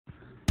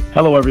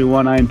Hello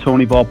everyone, I am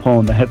Tony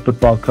Volpone, the head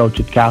football coach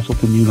at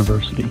Castleton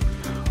University.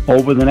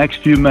 Over the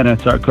next few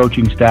minutes, our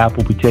coaching staff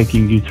will be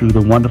taking you through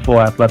the wonderful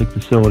athletic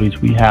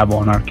facilities we have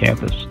on our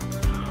campus.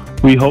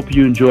 We hope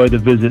you enjoy the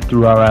visit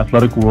through our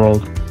athletic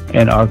world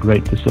and our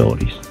great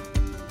facilities.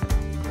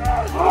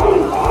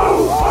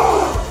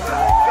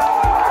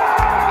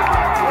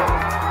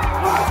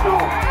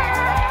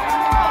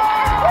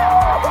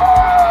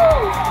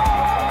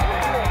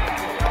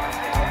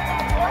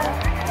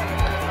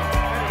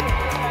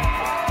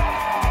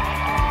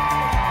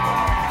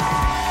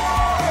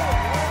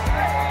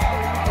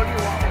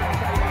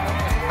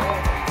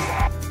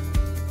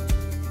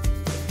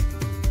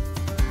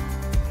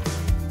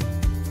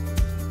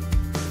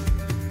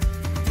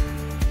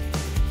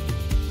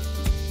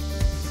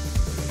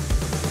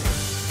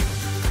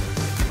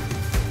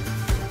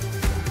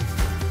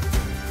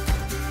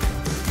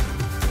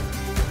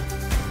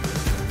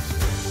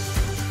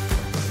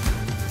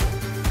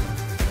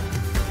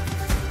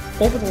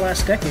 Over the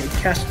last decade,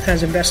 Castleton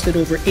has invested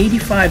over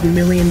 $85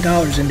 million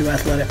into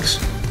athletics,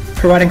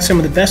 providing some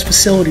of the best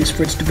facilities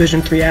for its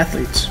Division III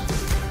athletes.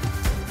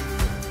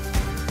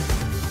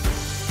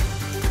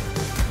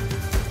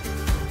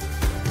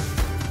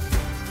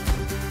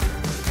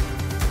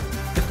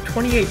 With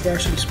 28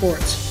 varsity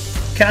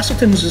sports,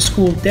 Castleton is a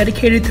school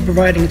dedicated to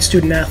providing its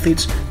student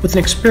athletes with an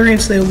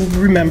experience they will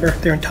remember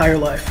their entire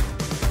life.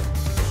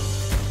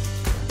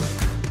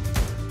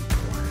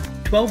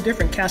 12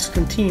 different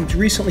Castleton teams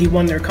recently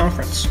won their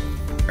conference,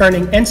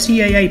 earning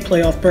NCAA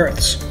playoff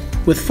berths,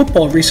 with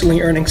football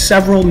recently earning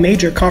several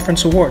major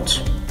conference awards.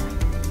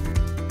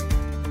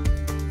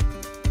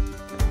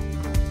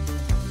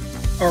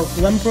 Our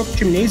Glenbrook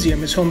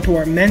Gymnasium is home to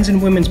our men's and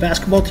women's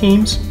basketball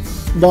teams,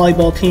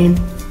 volleyball team,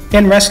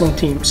 and wrestling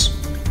teams,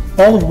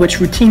 all of which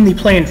routinely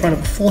play in front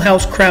of a full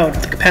house crowd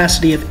with a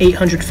capacity of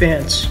 800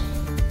 fans.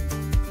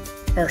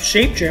 Our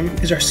Shape Gym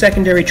is our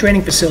secondary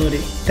training facility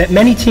that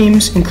many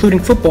teams, including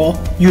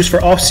football, use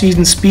for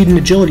off-season speed and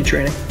agility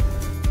training.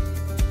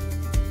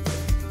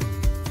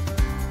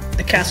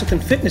 The Castleton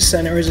Fitness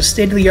Center is a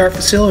state-of-the-art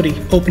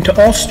facility open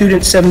to all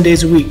students 7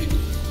 days a week,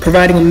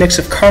 providing a mix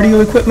of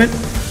cardio equipment,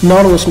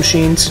 Nautilus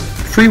machines,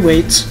 free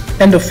weights,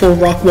 and a full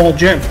rock wall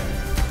gym.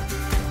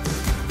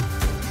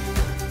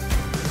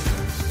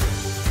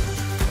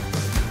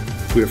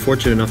 We are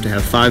fortunate enough to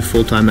have 5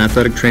 full-time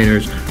athletic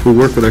trainers who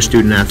work with our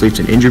student athletes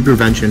in injury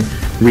prevention,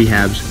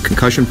 rehabs,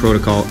 concussion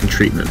protocol, and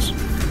treatments.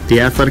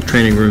 The athletic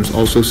training rooms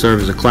also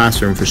serve as a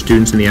classroom for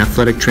students in the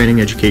athletic training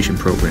education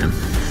program,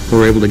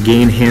 who are able to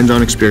gain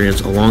hands-on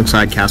experience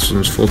alongside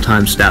Castleton's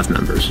full-time staff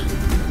members.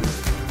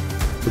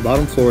 The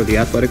bottom floor of the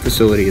athletic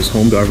facility is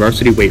home to our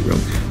varsity weight room,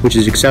 which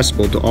is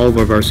accessible to all of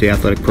our varsity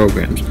athletic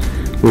programs.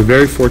 We're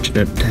very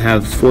fortunate to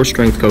have 4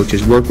 strength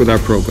coaches work with our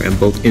program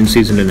both in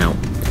season and out.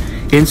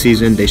 In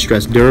season, they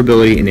stress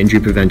durability and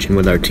injury prevention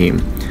with our team,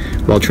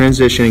 while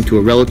transitioning to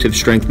a relative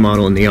strength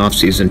model in the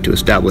off-season to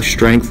establish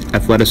strength,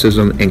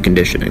 athleticism, and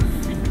conditioning.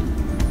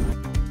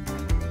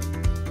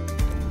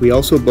 We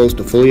also boast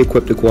a fully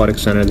equipped aquatic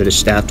center that is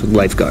staffed with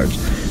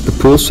lifeguards. The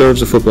pool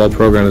serves the football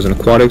program as an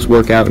aquatics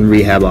workout and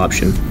rehab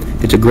option.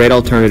 It's a great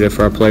alternative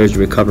for our players to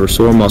recover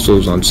sore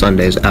muscles on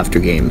Sundays after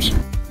games.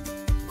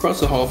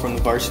 Across the hall from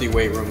the varsity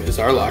weight room is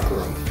our locker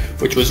room,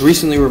 which was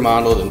recently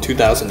remodeled in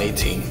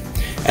 2018.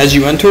 As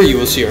you enter, you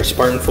will see our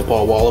Spartan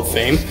Football Wall of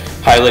Fame,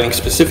 highlighting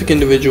specific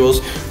individuals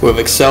who have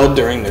excelled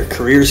during their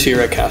careers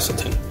here at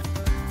Castleton.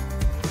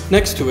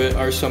 Next to it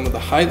are some of the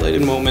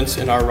highlighted moments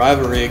in our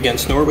rivalry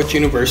against Norwich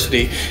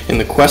University in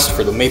the quest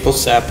for the Maple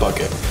Sap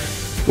Bucket.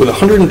 With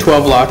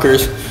 112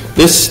 lockers,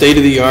 this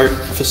state-of-the-art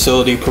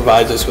facility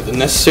provides us with the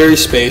necessary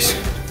space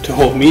to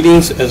hold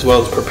meetings as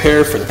well as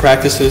prepare for the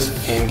practices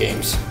and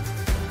games.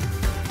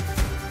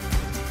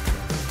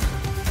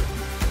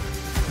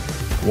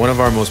 One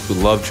of our most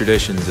beloved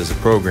traditions as a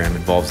program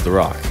involves The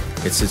Rock.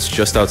 It sits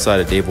just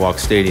outside of Dave Walk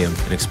Stadium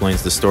and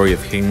explains the story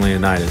of King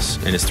Leonidas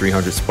and his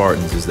 300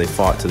 Spartans as they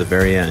fought to the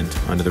very end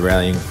under the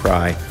rallying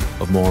cry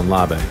of Molin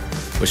Labe,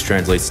 which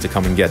translates to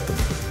 "come and get them."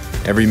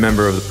 Every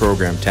member of the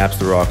program taps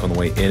The Rock on the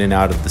way in and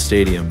out of the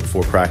stadium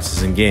before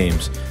practices and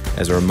games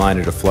as a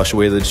reminder to flush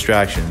away the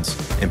distractions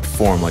and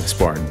perform like a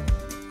Spartan.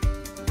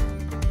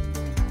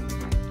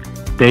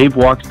 Dave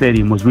Walk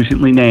Stadium was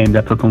recently named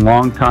after the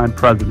longtime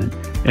president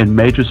and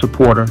major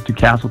supporter to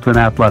Castleton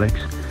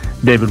Athletics,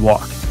 David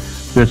Walk.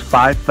 This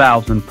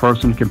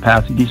 5,000-person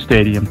capacity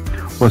stadium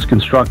was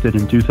constructed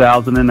in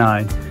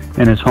 2009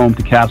 and is home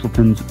to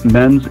Castleton's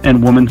men's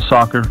and women's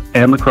soccer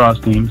and lacrosse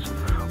teams,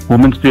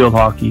 women's field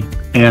hockey,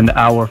 and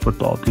our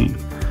football team.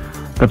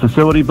 The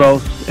facility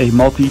boasts a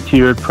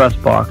multi-tiered press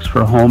box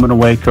for home and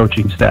away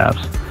coaching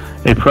staffs,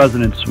 a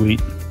president's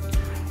suite,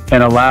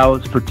 and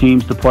allows for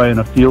teams to play in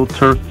a field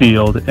turf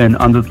field and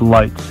under the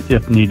lights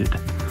if needed.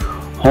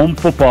 Home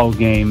football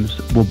games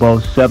will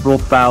boast several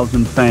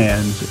thousand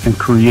fans and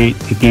create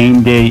a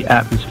game day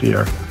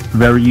atmosphere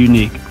very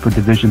unique for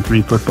Division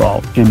III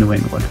football in New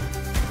England.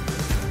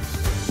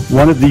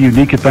 One of the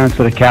unique events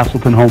at a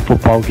Castleton home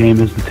football game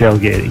is the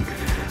tailgating.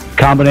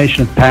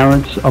 combination of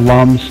parents,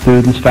 alums,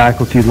 students,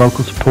 faculty,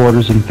 local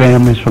supporters, and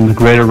families from the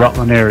greater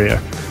Rutland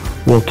area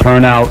will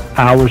turn out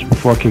hours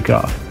before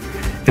kickoff.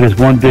 It is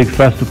one big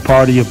festive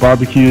party of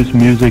barbecues,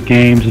 music,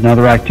 games, and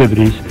other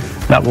activities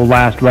that will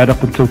last right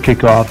up until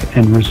kickoff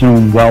and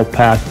resume well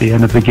past the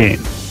end of the game.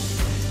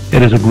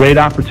 It is a great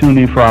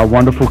opportunity for our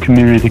wonderful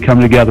community to come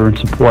together and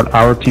support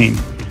our team.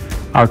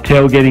 Our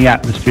tailgating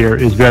atmosphere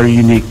is very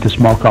unique to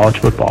small college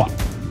football.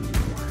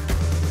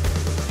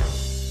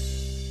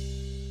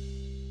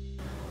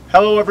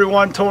 Hello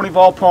everyone, Tony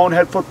Volpone,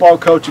 head football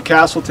coach at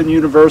Castleton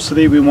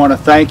University. We want to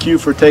thank you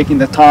for taking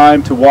the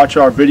time to watch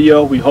our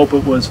video. We hope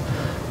it was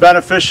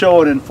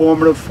beneficial and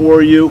informative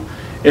for you.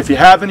 If you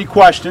have any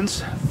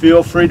questions,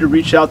 feel free to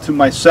reach out to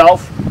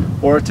myself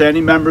or to any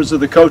members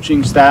of the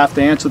coaching staff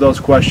to answer those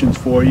questions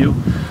for you.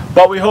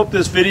 But we hope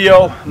this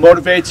video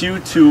motivates you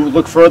to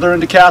look further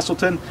into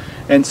Castleton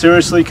and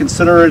seriously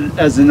consider it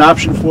as an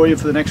option for you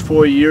for the next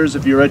 4 years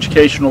of your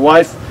educational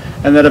life,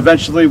 and that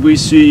eventually we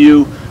see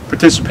you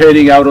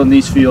participating out on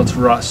these fields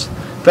for us.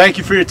 Thank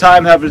you for your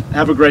time.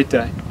 Have a great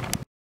day.